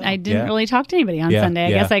 Okay. I didn't really talk to anybody on Sunday.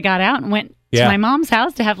 I guess I got out and went to my mom's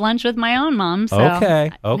house to have lunch with my own mom. So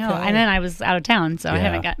okay. No, and then I was out of town, so I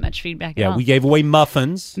haven't got much feedback at all. Yeah, we gave away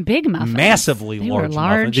muffins. Big muffins. Massively large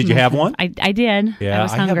muffins. Did you have one? I did. Yeah, I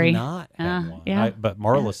was hungry. I have not had one. But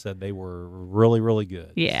Marla said they were really, really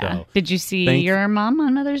good. Yeah. So, did you see your mom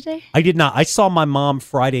on Mother's Day? I did not. I saw my mom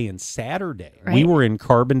Friday and Saturday. Right. We were in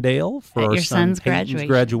Carbondale for our son's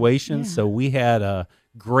graduation. So we had a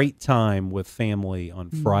great time with family on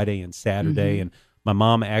Friday and Saturday, and my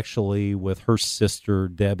mom actually, with her sister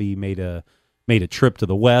Debbie, made a trip to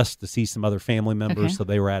the West to see some other family members. So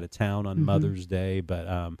they were out of town on Mother's Day. But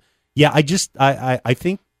I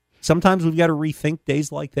think sometimes we've got to rethink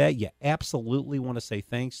days like that. You absolutely want to say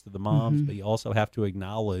thanks to the moms, but you also have to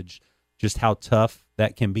acknowledge just how tough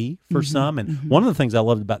that can be for some. And one of the things I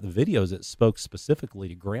loved about the video is it spoke specifically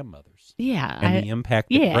to grandmothers. Yeah. And the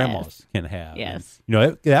impact that grandmas can have. Yes.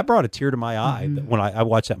 And, that brought a tear to my eye when I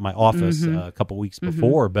watched that in my office a couple weeks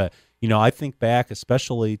before. But, I think back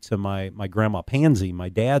especially to my grandma Pansy, my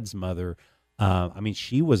dad's mother.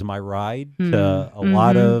 She was my ride to a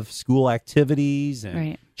lot of school activities,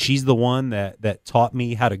 and she's the one that taught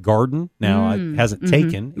me how to garden. Now, it hasn't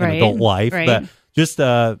taken in adult life, but just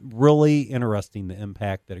really interesting the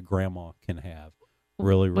impact that a grandma can have.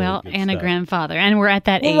 Really well, good and stuff. A grandfather, and we're at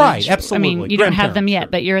that age. Right, absolutely. You don't have them yet,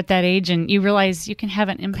 but you're at that age, and you realize you can have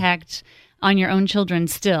an impact on your own children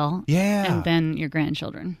still, and then your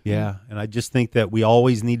grandchildren. Yeah, and I just think that we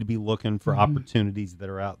always need to be looking for opportunities that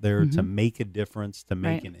are out there to make a difference, to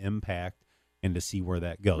make an impact, and to see where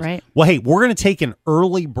that goes. Right. Well, hey, we're going to take an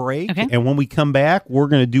early break, and when we come back, we're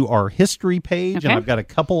going to do our history page, and I've got a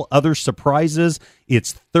couple other surprises.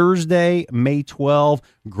 It's Thursday, May 12.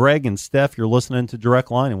 Greg and Steph, you're listening to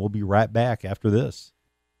Direct Line, and we'll be right back after this.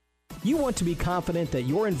 You want to be confident that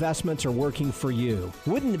your investments are working for you.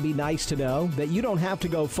 Wouldn't it be nice to know that you don't have to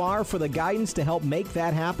go far for the guidance to help make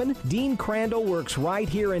that happen? Dean Crandall works right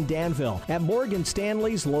here in Danville at Morgan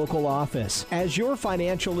Stanley's local office. As your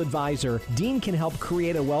financial advisor, Dean can help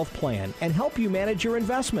create a wealth plan and help you manage your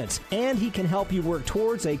investments. And he can help you work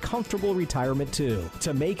towards a comfortable retirement too.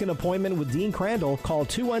 To make an appointment with Dean Crandall, call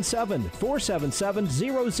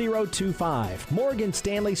 217-477-0025. Morgan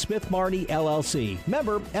Stanley Smith Marty, LLC.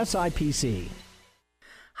 Member SIPC.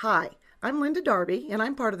 Hi, I'm Linda Darby, and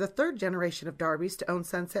I'm part of the third generation of Darbys to own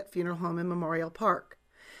Sunset Funeral Home in Memorial Park.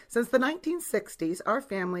 Since the 1960s, our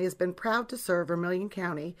family has been proud to serve Vermilion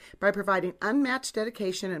County by providing unmatched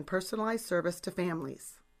dedication and personalized service to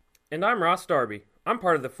families. And I'm Ross Darby. I'm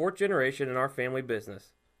part of the fourth generation in our family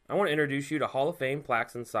business. I want to introduce you to Hall of Fame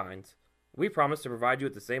plaques and signs. We promise to provide you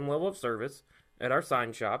with the same level of service at our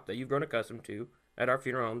sign shop that you've grown accustomed to at our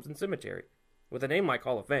funeral homes and cemetery. With a name like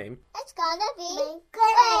Hall of Fame, it's gonna be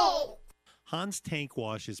great! Hans Tank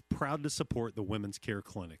Wash is proud to support the Women's Care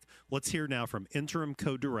Clinic. Let's hear now from Interim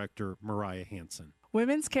Co-Director Mariah Hansen.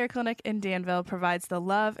 Women's Care Clinic in Danville provides the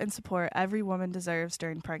love and support every woman deserves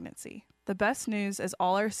during pregnancy. The best news is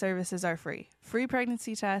all our services are free. Free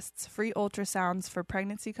pregnancy tests, free ultrasounds for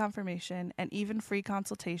pregnancy confirmation, and even free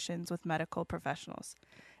consultations with medical professionals.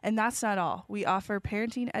 And that's not all. We offer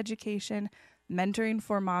parenting education, mentoring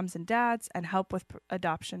for moms and dads, and help with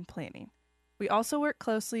adoption planning. We also work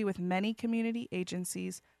closely with many community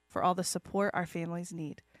agencies for all the support our families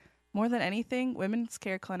need. More than anything, Women's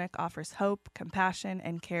Care Clinic offers hope, compassion,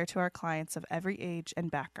 and care to our clients of every age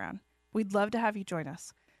and background. We'd love to have you join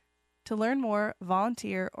us. To learn more,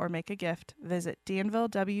 volunteer, or make a gift, visit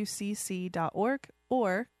danvillewcc.org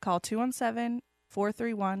or call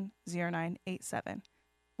 217-431-0987.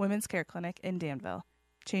 Women's Care Clinic in Danville,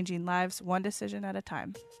 changing lives one decision at a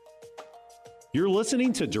time. You're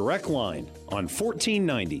listening to Direct Line on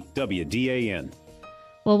 1490 WDAN.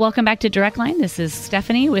 Well, welcome back to Direct Line. This is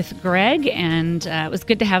Stephanie with Greg, and it was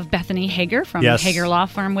good to have Bethany Hager from Hager Law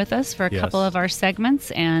Firm with us for a couple of our segments,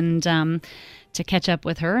 and to catch up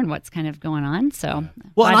with her and what's kind of going on. So,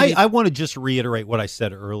 well, and I want to just reiterate what I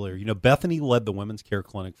said earlier. You know, Bethany led the Women's Care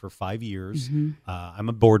Clinic for 5 years. I'm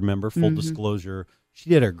a board member, full disclosure. She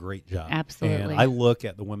did a great job. Absolutely. And I look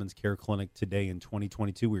at the Women's Care Clinic today in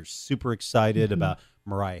 2022. We're super excited about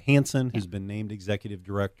Mariah Hansen, who's been named executive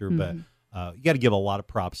director, but you got to give a lot of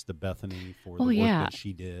props to Bethany for the work that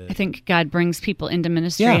she did. I think God brings people into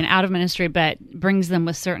ministry and out of ministry, but brings them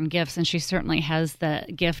with certain gifts, and she certainly has the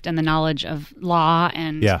gift and the knowledge of law,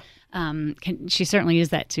 and she certainly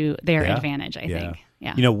used that to their advantage, I think.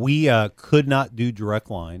 Yeah. You know, we could not do Direct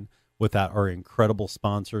Line without our incredible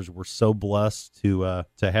sponsors. We're so blessed to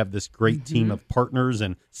have this great team of partners.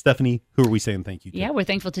 And Stephanie, who are we saying thank you to? Yeah, we're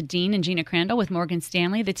thankful to Dean and Gina Crandall with Morgan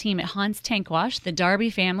Stanley, the team at Hans Tank Wash, the Darby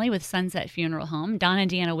family with Sunset Funeral Home, Don and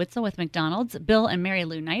Deanna Witzel with McDonald's, Bill and Mary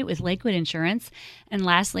Lou Knight with Lakewood Insurance, and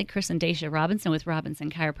lastly, Chris and Dacia Robinson with Robinson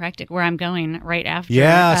Chiropractic, where I'm going right after.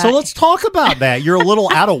 Yeah, so let's talk about that. You're a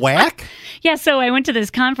little out of whack? Yeah, so I went to this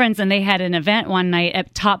conference, and they had an event one night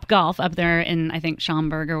at Top Golf up there in, I think,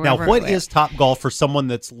 Schaumburg or wherever. Now, what is Top Golf for someone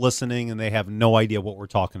that's listening and they have no idea what we're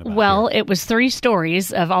talking about? Well, it was 3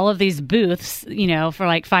 stories of all of these booths, you know, for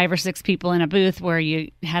like 5 or 6 people in a booth where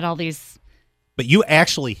you had all these. But you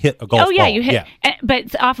actually hit a golf ball. You hit,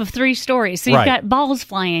 but off of 3 stories. So you've got balls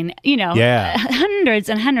flying, you know, hundreds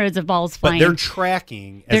and hundreds of balls flying. But they're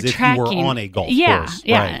tracking as if you were on a golf course.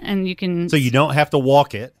 Yeah, right. And you can. So you don't have to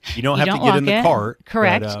walk it. You don't have to get in the cart.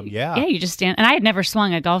 Correct. But, you just stand. And I had never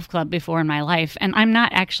swung a golf club before in my life, and I'm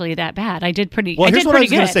not actually that bad. I did pretty. Well, here's what I was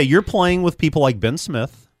going to say. You're playing with people like Ben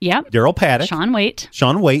Smith. Yep. Daryl Paddock. Sean Waite.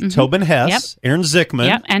 Tobin Hess. Aaron Zickman.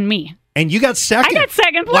 Yep. And me. And you got second. I got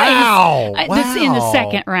second place. Wow. This in the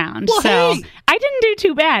second round. Well, so hey. I didn't do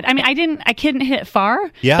too bad. I mean, I couldn't hit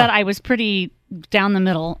far, but I was pretty down the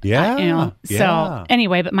middle. Yeah. You know. So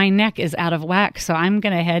anyway, but my neck is out of whack, so I'm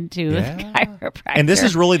going to head to the chiropractor. And this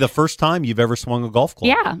is really the first time you've ever swung a golf club.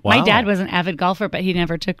 Yeah. Wow. My dad was an avid golfer, but he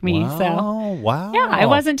never took me. Wow. Yeah, I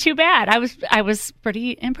wasn't too bad. I was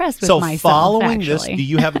pretty impressed with myself. So following this, do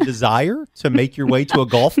you have a desire to make your way to a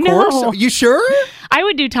golf No. course? Are you sure? I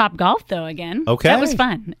would do Top Golf though again. Okay. That was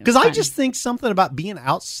fun. Because I just think something about being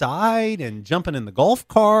outside and jumping in the golf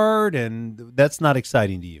cart, and that's not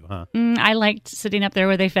exciting to you, huh? I liked sitting up there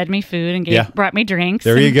where they fed me food and brought me drinks.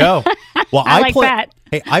 There you go. Well, I like that.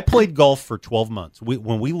 Hey, I played golf for 12 months.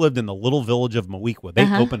 When we lived in the little village of Mowequa, they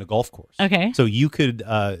opened a golf course. Okay. So you could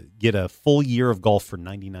get a full year of golf for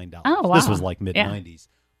 $99. Oh, wow. This was like mid-90s.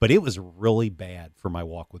 But it was really bad for my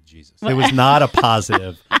walk with Jesus. It was not a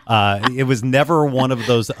positive. It was never one of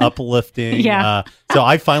those uplifting. So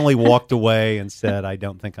I finally walked away and said, I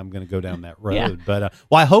don't think I'm going to go down that road. Yeah. But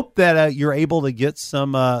I hope that you're able to get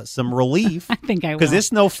some relief. I think I will. Because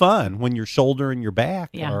it's no fun when your shoulder and your back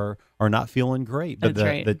Yeah. are not feeling great. But That's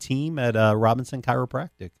right. the team at Robinson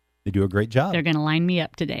Chiropractic, they do a great job. They're going to line me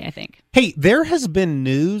up today, I think. Hey, there has been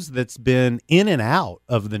news that's been in and out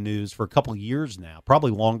of the news for a couple of years now,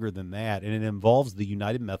 probably longer than that, and it involves the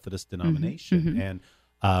United Methodist denomination. And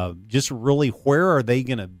just really, where are they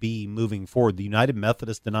going to be moving forward? The United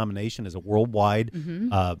Methodist denomination is a worldwide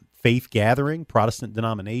faith gathering, Protestant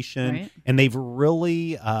denomination, and they've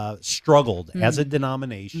really struggled as a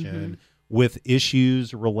denomination with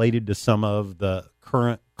issues related to some of the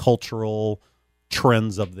current cultural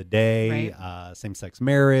trends of the day, same-sex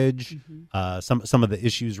marriage, some of the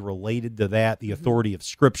issues related to that, the authority of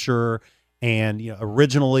Scripture. And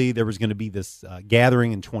originally there was going to be this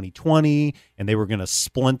gathering in 2020, and they were going to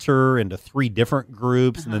splinter into 3 different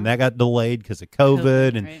groups, and then that got delayed because of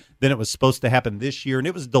COVID, and then it was supposed to happen this year, and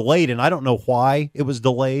it was delayed, and I don't know why it was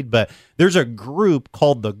delayed, but there's a group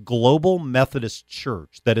called the Global Methodist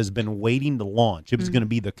Church that has been waiting to launch. It was going to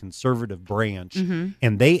be the conservative branch,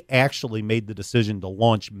 and they actually made the decision to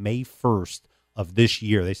launch May 1st of this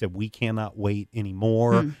year. They said, we cannot wait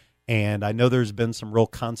anymore. And I know there's been some real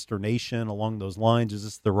consternation along those lines. Is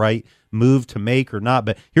this the right move to make or not?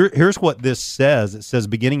 But here's what this says. It says,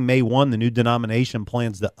 beginning May 1, the new denomination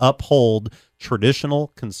plans to uphold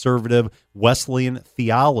traditional conservative Wesleyan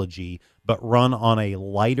theology, but run on a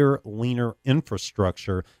lighter, leaner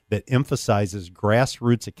infrastructure that emphasizes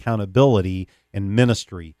grassroots accountability and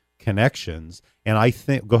ministry connections. And I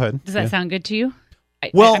think, go ahead. Does that sound good to you? I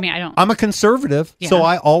don't. I'm a conservative, so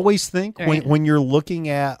I always think when you're looking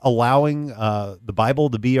at allowing the Bible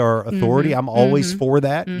to be our authority, I'm always for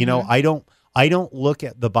that. I don't look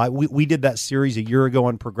at the Bible. We did that series a year ago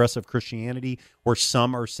on progressive Christianity, where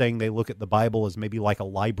some are saying they look at the Bible as maybe like a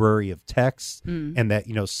library of texts, and that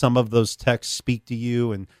some of those texts speak to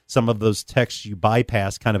you, and some of those texts you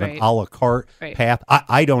bypass, kind of an a la carte path.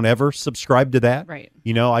 I don't ever subscribe to that.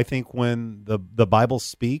 I think when the Bible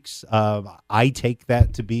speaks, I take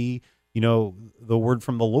that to be the word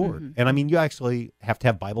from the Lord. And I mean, you actually have to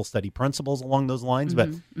have Bible study principles along those lines, but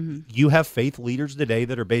you have faith leaders today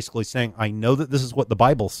that are basically saying, I know that this is what the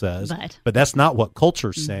Bible says, but that's not what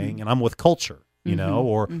culture's saying, and I'm with culture,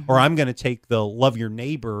 or I'm going to take the love your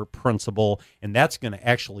neighbor principle, and that's going to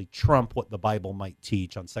actually trump what the Bible might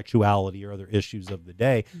teach on sexuality or other issues of the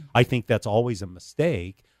day. I think that's always a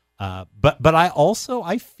mistake. But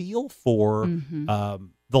I feel for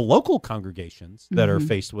the local congregations that are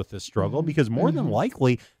faced with this struggle, because more than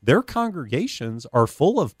likely their congregations are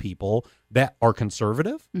full of people that are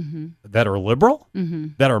conservative, that are liberal,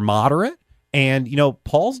 that are moderate. And,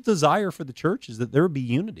 Paul's desire for the church is that there would be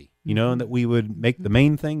unity, and that we would make the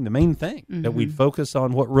main thing, that we'd focus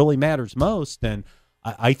on what really matters most. And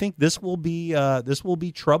I think this will be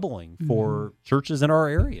troubling for churches in our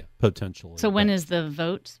area potentially. So when is the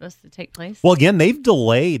vote supposed to take place? Well, again, they've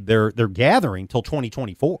delayed their gathering till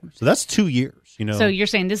 2024, so that's 2 years. So you're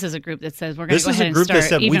saying this is a group that says we're going to go ahead and start. This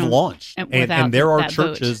is a group that said we've launched, and there are that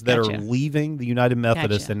churches vote. that are leaving the United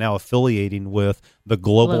Methodist and now affiliating with the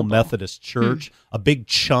Global Methodist Church. A big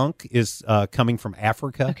chunk is coming from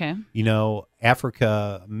Africa. Okay.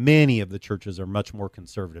 Africa, many of the churches are much more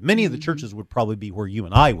conservative. Many of the churches would probably be where you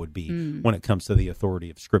and I would be when it comes to the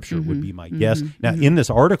authority of Scripture, would be my guess. Now, in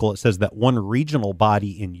this article, it says that one regional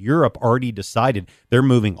body in Europe already decided they're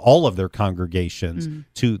moving all of their congregations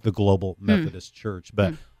to the Global Methodist Church.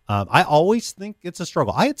 But I always think it's a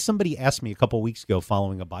struggle. I had somebody ask me a couple of weeks ago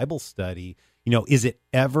following a Bible study, is it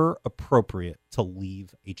ever appropriate to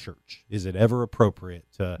leave a church? Is it ever appropriate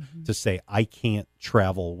to say, I can't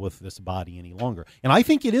travel with this body any longer? And I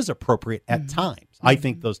think it is appropriate at times. I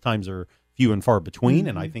think those times are few and far between,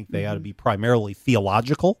 and I think they ought to be primarily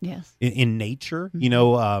theological in nature.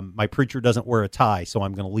 My preacher doesn't wear a tie, so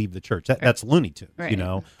I'm going to leave the church. That's Looney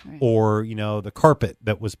Tunes, or, the carpet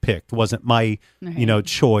that was picked wasn't my,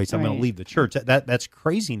 choice. I'm going to leave the church. That's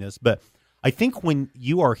craziness. But I think when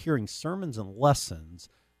you are hearing sermons and lessons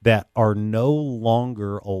that are no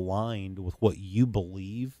longer aligned with what you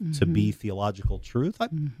believe to be theological truth,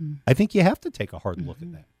 I think you have to take a hard look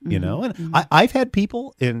at that, And I've had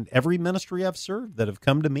people in every ministry I've served that have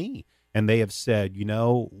come to me and they have said,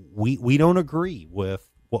 we don't agree with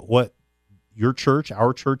what your church,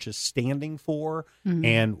 our church is standing for,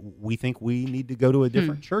 and we think we need to go to a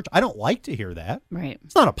different church. I don't like to hear that.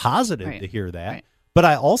 It's not a positive to hear that. But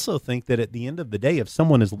I also think that at the end of the day, if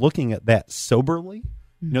someone is looking at that soberly,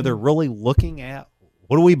 they're really looking at,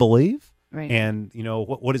 what do we believe? And,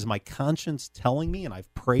 what is my conscience telling me? And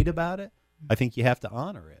I've prayed about it. I think you have to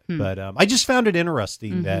honor it. But I just found it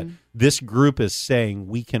interesting that this group is saying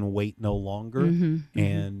we can wait no longer.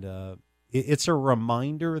 And it's a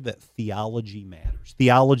reminder that theology matters.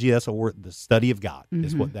 Theology, that's a word, the study of God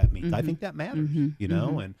is what that means. I think that matters,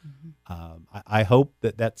 and I hope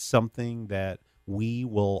that that's something that we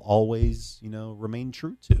will always, remain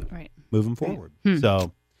true to moving forward.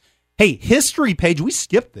 So, hey, history page. We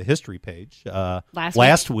skipped the history page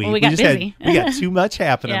last week. Well, we got busy. We got too much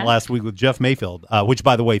happening last week with Jeff Mayfield, which,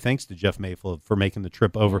 by the way, thanks to Jeff Mayfield for making the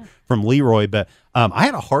trip over from Leroy. But I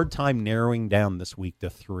had a hard time narrowing down this week to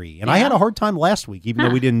 3. And I had a hard time last week, even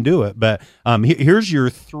though we didn't do it. But here's your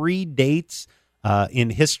 3 dates in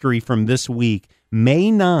history from this week.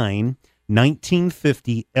 May 9,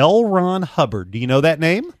 1950, L. Ron Hubbard. Do you know that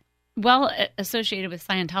name? associated with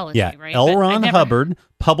Scientology, Yeah, right? L. But Ron Hubbard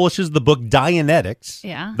publishes the book Dianetics,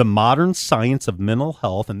 Yeah. The Modern Science of Mental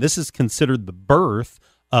Health, and this is considered the birth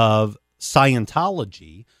of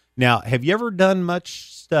Scientology. Now, have you ever done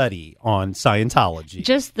much study on Scientology?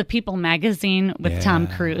 Just the People magazine with Tom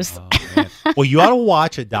Cruise. Well, you ought to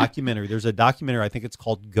watch a documentary. There's a documentary, I think it's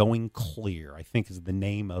called Going Clear, I think is the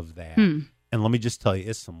name of that. And let me just tell you,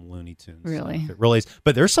 it's some Looney Tunes. Really? Stuff. It really is.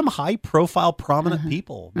 But there's some high-profile, prominent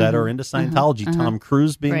people that are into Scientology. Tom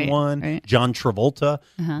Cruise being one, John Travolta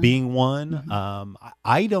being one.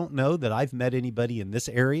 I don't know that I've met anybody in this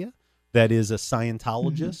area that is a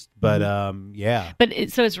Scientologist, but yeah. But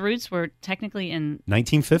so its roots were technically in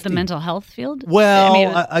 1950, the mental health field?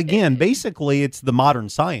 Well, again, basically, it's the modern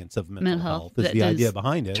science of mental health is the idea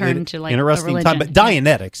behind it. Turned to like interesting a time, but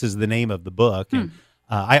Dianetics is the name of the book. And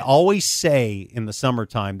I always say in the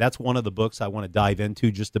summertime, that's one of the books I want to dive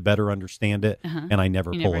into just to better understand it, and I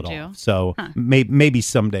never pull it off. So maybe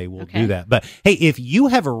someday we'll do that. But hey, if you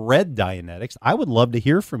have read Dianetics, I would love to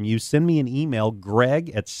hear from you. Send me an email,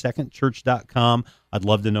 greg@secondchurch.com. I'd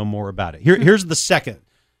love to know more about it. Here's the second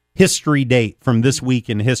history date from this week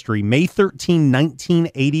in history. May 13,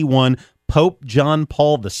 1981, Pope John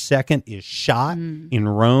Paul II is shot in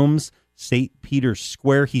Rome's St. Peter's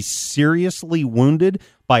Square. He's seriously wounded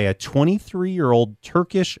by a 23-year-old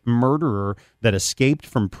Turkish murderer that escaped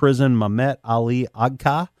from prison, Mehmet Ali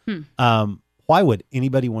Agca. Why would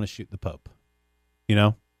anybody want to shoot the Pope? You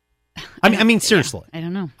know? I mean, seriously. I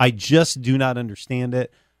don't know. I just do not understand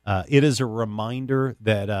it. It is a reminder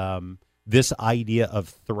that this idea of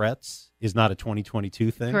threats is not a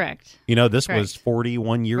 2022 thing. Correct. You know, this was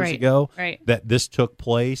 41 years ago that this took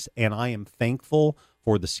place, and I am thankful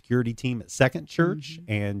for the security team at Second Church,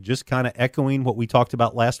 and just kind of echoing what we talked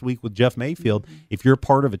about last week with Jeff Mayfield. If you're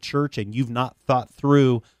part of a church and you've not thought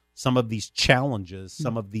through some of these challenges,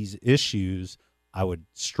 some of these issues, I would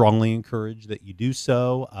strongly encourage that you do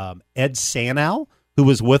so. Ed Sanow, who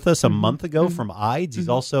was with us a month ago from IDES. He's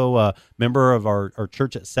also a member of our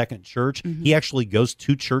church at Second Church. He actually goes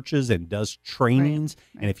to churches and does trainings.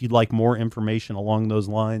 And if you'd like more information along those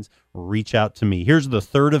lines, reach out to me. Here's the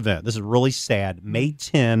third event. This is really sad. May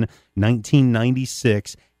 10,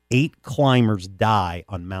 1996, 8 climbers die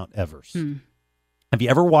on Mount Everest. Have you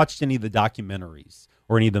ever watched any of the documentaries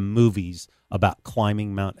or any of the movies about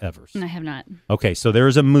climbing Mount Everest? I have not. Okay, so there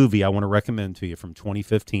is a movie I want to recommend to you from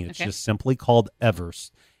 2015. It's just simply called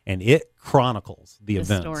Everest, and it chronicles the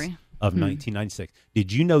events of 1996.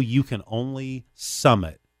 Did you know you can only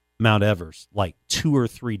summit Mount Everest like 2 or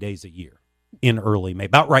 3 days a year in early May,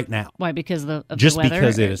 about right now? Why? Because of just the weather,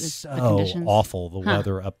 because it is so awful, the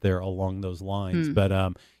weather up there along those lines. But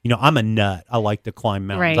you know, I'm a nut. I like to climb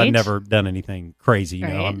mountains. I've never done anything crazy. You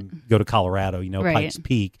know, go to Colorado. You know, Pikes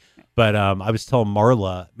Peak. But I was telling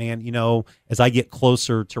Marla, man, you know, as I get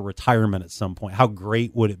closer to retirement at some point, how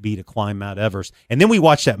great would it be to climb Mount Everest? And then we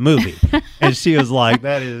watched that movie, and she was like,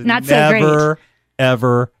 "That is not never,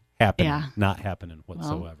 ever happening. Yeah. Not happening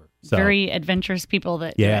whatsoever." Well, so, very adventurous people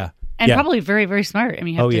that do it. And probably very, very smart. I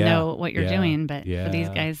mean, you have to know what you're doing. But for these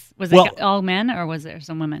guys, was it all men or was there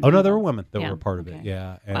some women? Oh, no, there were women that were a part of it.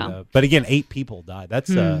 Yeah. And, but again, 8 people died. That's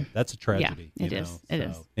a tragedy. Yeah, it is.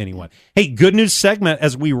 Anyway. Hey, good news segment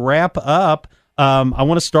as we wrap up. I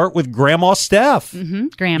want to start with Grandma Steph.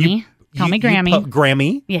 Grammy. Call me Grammy.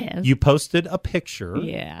 Grammy. Yes. You posted a picture.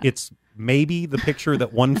 Yeah. It's maybe the picture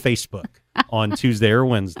that won Facebook on Tuesday or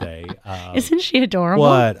Wednesday. Isn't she adorable?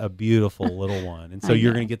 What a beautiful little one. And so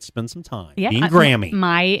you're going to get to spend some time being Grammy.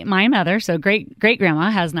 My mother, so great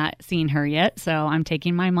grandma, has not seen her yet. So I'm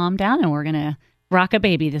taking my mom down and we're going to rock a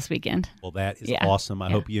baby this weekend. Well, that is awesome.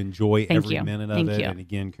 I hope you enjoy every minute of it. And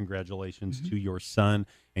again, congratulations to your son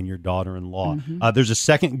and your daughter-in-law. There's a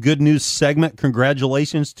second good news segment.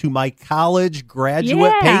 Congratulations to my college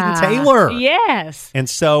graduate, Peyton Taylor. Yes. And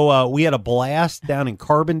so we had a blast down in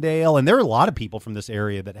Carbondale, and there are a lot of people from this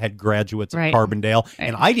area that had graduates at Carbondale,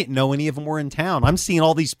 and I didn't know any of them were in town. I'm seeing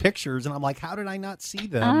all these pictures, and I'm like, how did I not see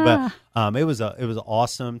them? But it was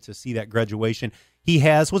awesome to see that graduation. He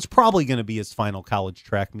has what's probably going to be his final college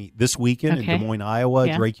track meet this weekend in Des Moines,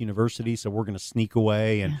 Iowa, Drake University. So we're going to sneak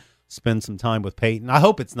away and spend some time with Peyton. I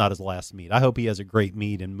hope it's not his last meet. I hope he has a great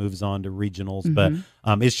meet and moves on to regionals. But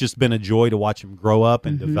it's just been a joy to watch him grow up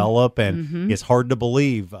and develop. And it's hard to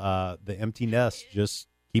believe the empty nest just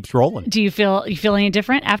keeps rolling. Do you feel any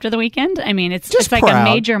different after the weekend? I mean, it's like proud.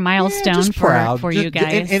 a major milestone for you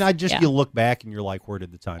guys. And I just you look back and you're like, where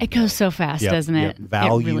did the time go? It goes so fast, doesn't it?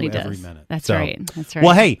 Value it really every does. minute. That's so, right. That's right.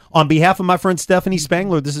 Well, hey, on behalf of my friend Stephanie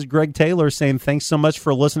Spangler, this is Greg Taylor saying thanks so much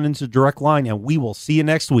for listening to Direct Line, and we will see you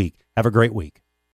next week. Have a great week.